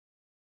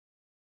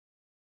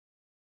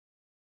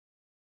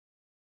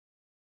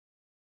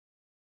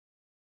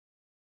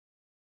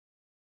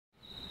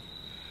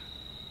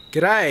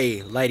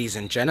G'day, ladies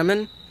and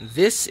gentlemen.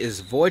 This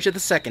is Voyager the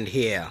Second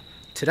here.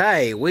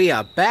 Today we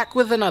are back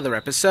with another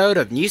episode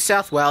of New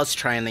South Wales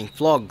Trainlink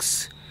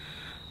vlogs.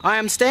 I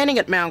am standing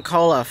at Mount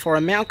Colah for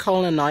a Mount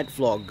Colah night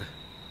vlog.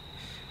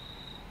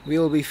 We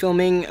will be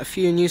filming a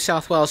few New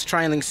South Wales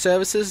Trainlink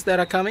services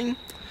that are coming.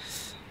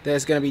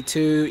 There's going to be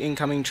 2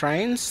 incoming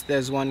trains.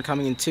 There's one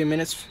coming in 2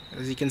 minutes,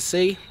 as you can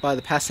see by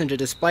the passenger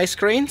display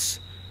screens.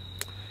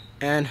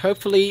 And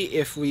hopefully,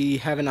 if we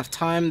have enough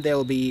time, there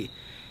will be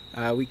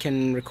we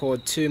can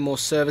record 2 more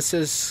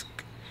services,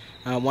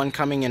 one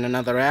coming in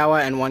another hour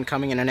and one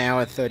coming in an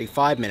hour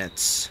 35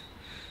 minutes.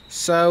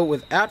 So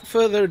without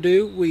further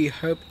ado, we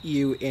hope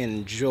you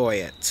enjoy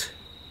it.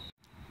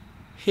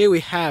 Here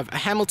we have a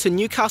Hamilton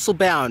Newcastle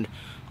bound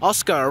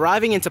Oscar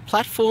arriving into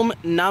platform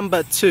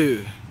number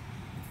 2.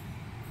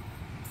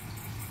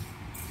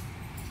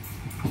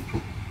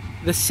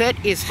 The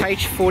set is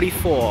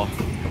H44.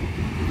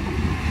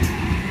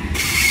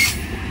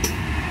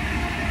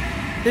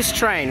 This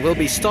train will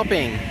be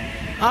stopping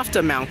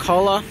after Mount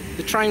Colah.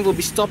 The train will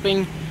be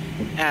stopping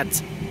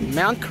at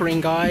Mount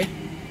Ku-ring-gai,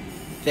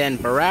 then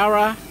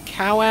Berowra,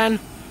 Cowan,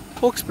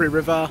 Hawkesbury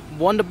River,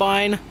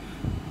 Wondabyne,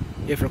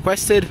 if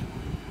requested,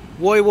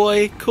 Woy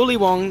Woy,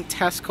 Coolewong,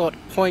 Tascott,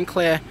 Point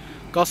Clare,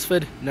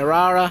 Gosford,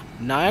 Narara,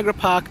 Niagara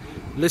Park,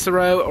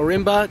 Lisaro,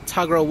 Orimba,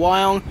 Tuggerah,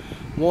 Wyong,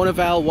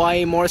 Warnervale,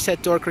 Waihi,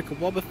 Morisset, Dora-Creek,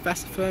 Wobber,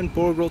 Fassifern,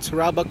 Booragool,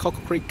 Taraba,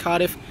 Cockle Creek,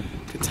 Cardiff,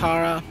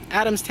 Katara,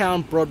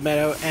 Adamstown,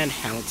 Broadmeadow and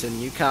Hamilton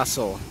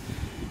Newcastle.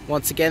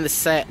 Once again, the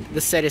set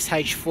is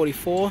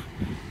H44,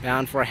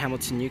 bound for a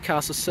Hamilton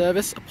Newcastle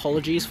service.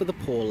 Apologies for the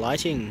poor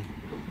lighting.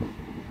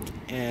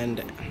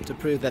 And to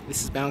prove that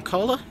this is Mount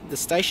Colah, the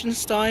station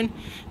sign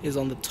is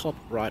on the top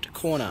right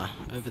corner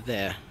over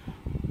there.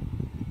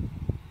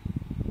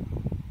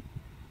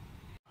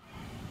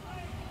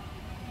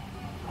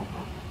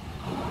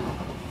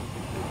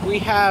 We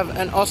have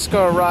an Oscar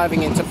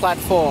arriving into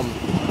platform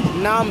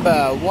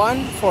number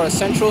 1 for a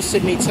Central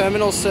Sydney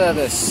Terminal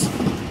service.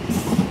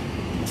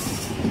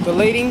 The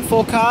leading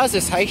 4 cars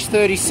is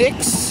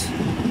H36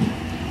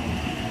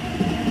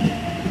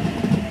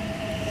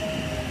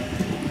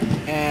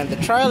 and the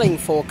trailing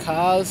 4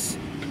 cars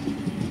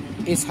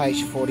is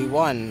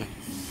H41.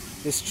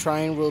 This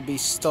train will be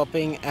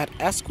stopping at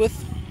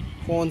Asquith,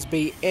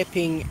 Hornsby,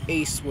 Epping,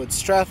 Eastwood,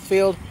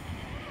 Strathfield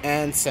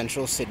and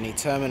Central Sydney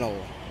Terminal.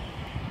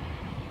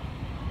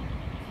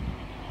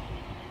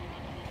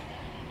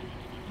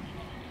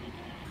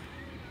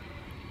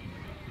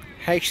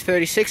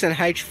 H36 and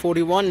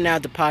H41 now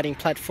departing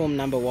platform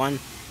number 1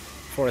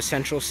 for a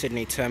Central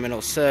Sydney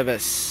Terminal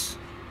service.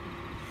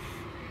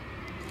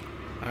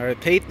 I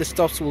repeat, the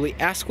stops will be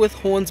Asquith,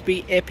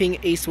 Hornsby, Epping,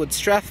 Eastwood,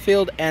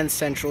 Strathfield and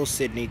Central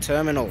Sydney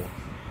Terminal.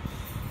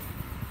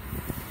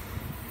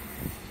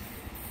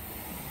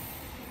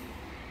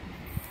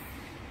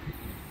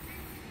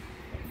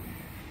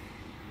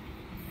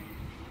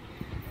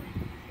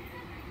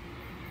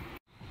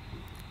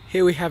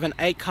 Here we have an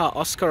 8-car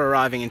Oscar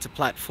arriving into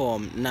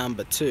platform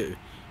number 2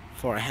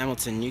 for a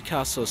Hamilton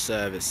Newcastle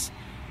service.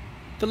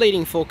 The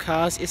leading 4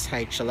 cars is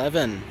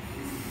H11.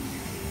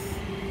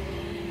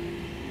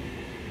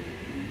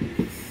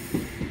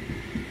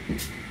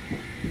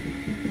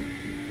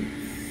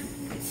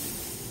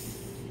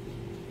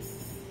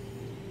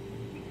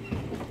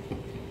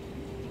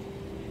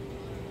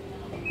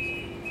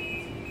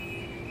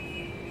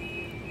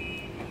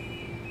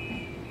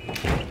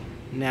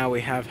 Now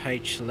we have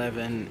H11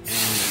 and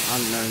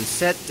an unknown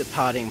set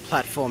departing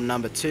platform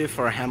number 2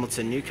 for a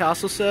Hamilton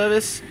Newcastle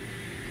service.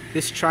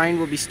 This train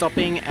will be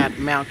stopping at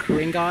Mount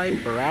Ku-ring-gai,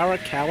 Berowra,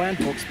 Cowan,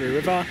 Hawkesbury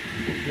River,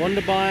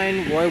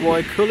 Wondabyne, Woy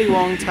Woy,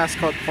 Coolewong,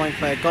 Tascott, Point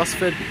Clare,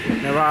 Gosford,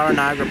 Narara,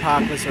 Niagara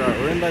Park, Lisaro,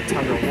 Orimba,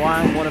 Tuggerah,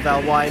 Wyong,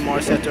 Warnervale, Waihi,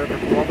 Morisset,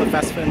 Dora-Creek, Wobber,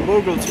 Fassifern,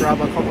 Booragool,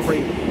 Taraba, Cockle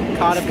Creek,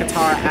 Cardiff,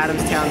 Katara,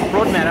 Adamstown,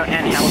 Broadmeadow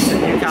and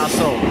Hamilton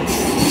Newcastle.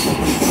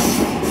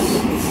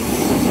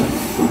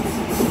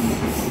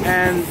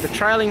 And the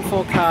trailing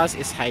 4 cars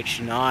is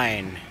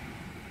H9.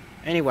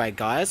 Anyway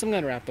guys, I'm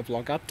going to wrap the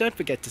vlog up. Don't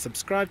forget to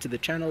subscribe to the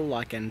channel,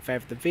 like and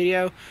favourite the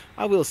video.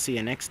 I will see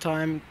you next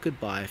time.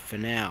 Goodbye for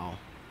now.